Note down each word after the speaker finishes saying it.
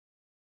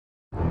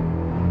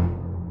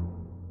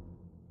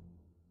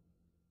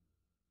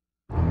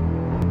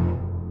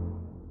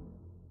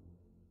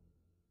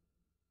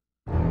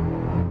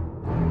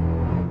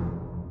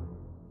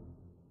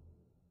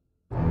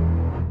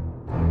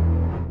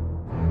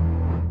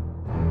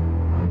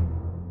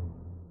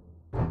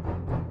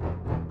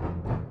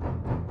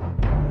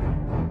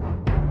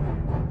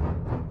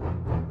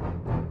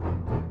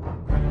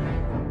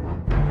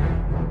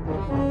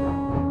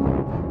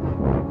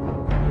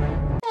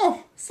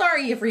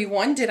sorry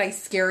everyone, did I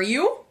scare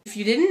you? If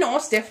you didn't know,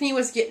 Stephanie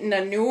was getting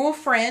a new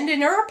friend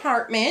in her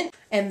apartment,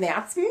 and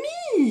that's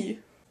me.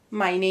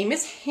 My name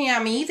is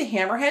Hammy, the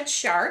Hammerhead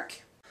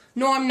shark.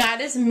 No, I'm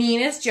not as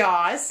mean as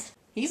Jaws.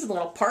 He's a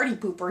little party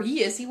pooper,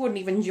 he is. He wouldn't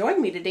even join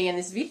me today in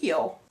this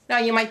video. Now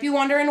you might be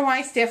wondering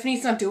why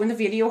Stephanie's not doing the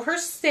video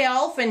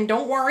herself, and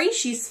don't worry,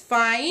 she's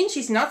fine.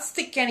 She's not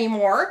sick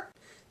anymore.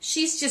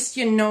 She's just,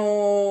 you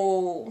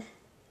know,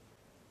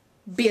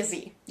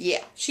 busy.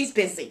 Yeah, she's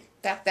busy.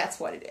 That's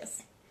what it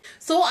is.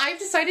 So I've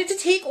decided to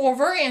take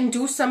over and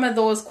do some of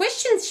those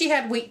questions she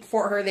had waiting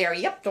for her there.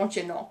 Yep, don't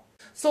you know?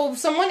 So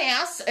someone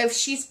asked if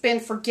she's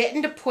been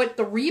forgetting to put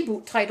the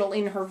reboot title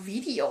in her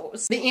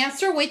videos. The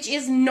answer, which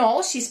is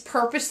no, she's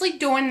purposely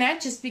doing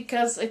that just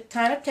because it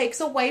kind of takes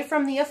away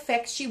from the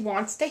effect she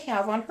wants to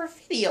have on her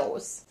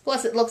videos.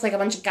 Plus it looks like a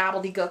bunch of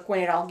gobbledygook when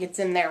it all gets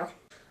in there.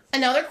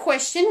 Another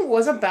question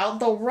was about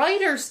the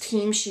writers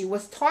team she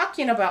was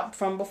talking about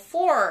from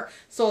before.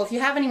 So if you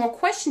have any more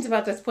questions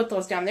about this, put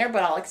those down there,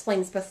 but I'll explain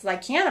as best as I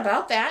can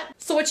about that.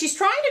 So what she's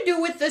trying to do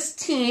with this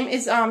team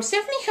is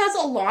Stephanie has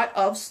a lot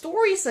of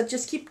stories that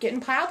just keep getting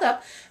piled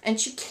up,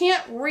 and she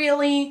can't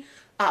really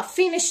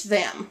finish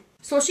them.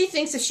 So she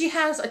thinks if she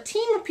has a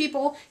team of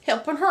people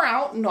helping her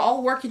out and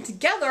all working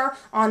together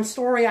on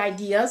story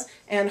ideas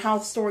and how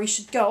the story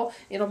should go,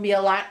 it'll be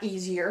a lot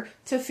easier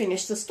to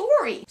finish the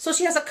story. So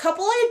she has a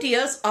couple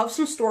ideas of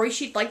some stories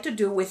she'd like to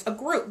do with a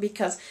group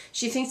because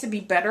she thinks it'd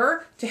be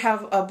better to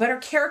have a better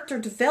character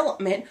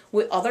development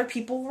with other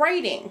people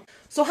writing.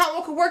 So how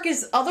it could work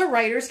is other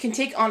writers can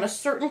take on a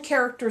certain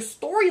character's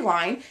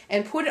storyline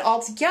and put it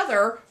all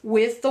together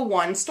with the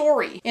one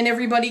story. And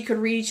everybody could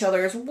read each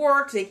other's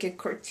work, they could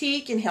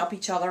critique and help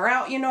each other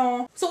out, you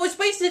know. So it's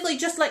basically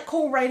just like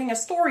co-writing a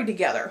story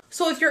together.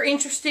 So if you're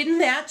interested in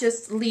that,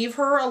 just leave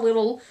her a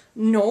little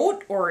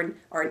note or an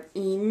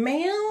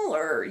email,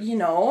 or, you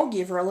know,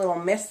 give her a little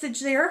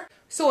message there.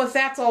 So if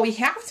that's all we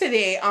have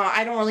today,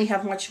 I don't really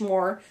have much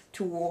more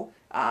to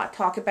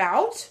talk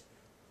about.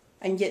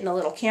 I'm getting a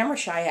little camera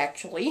shy,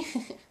 actually.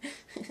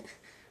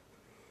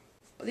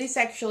 This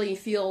actually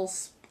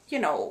feels, you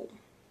know,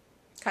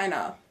 kind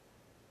of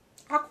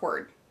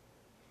awkward.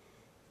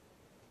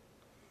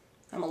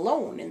 I'm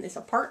alone in this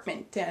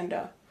apartment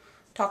and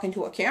talking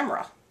to a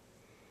camera.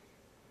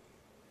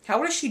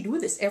 How does she do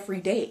this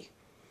every day?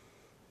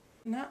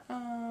 Not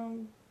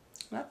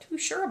too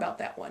sure about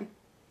that one.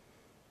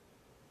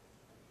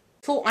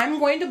 So I'm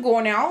going to go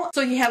now.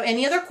 So if you have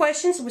any other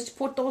questions, just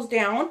put those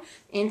down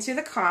into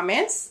the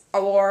comments,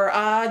 or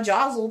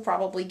Jaws will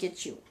probably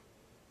get you.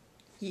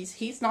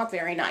 He's not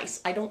very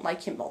nice. I don't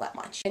like him all that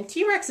much. And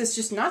T-Rex is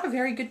just not a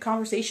very good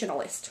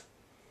conversationalist.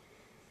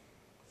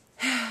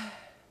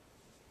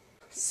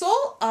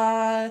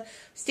 So,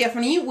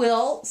 Stephanie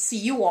will see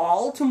you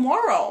all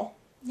tomorrow.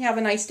 Have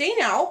a nice day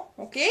now,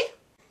 okay?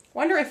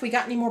 Wonder if we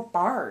got any more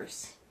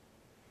bars.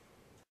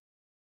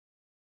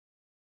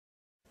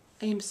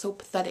 I am so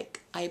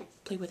pathetic. I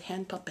play with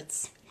hand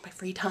puppets in my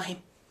free time.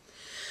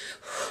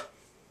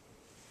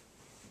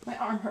 My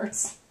arm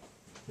hurts.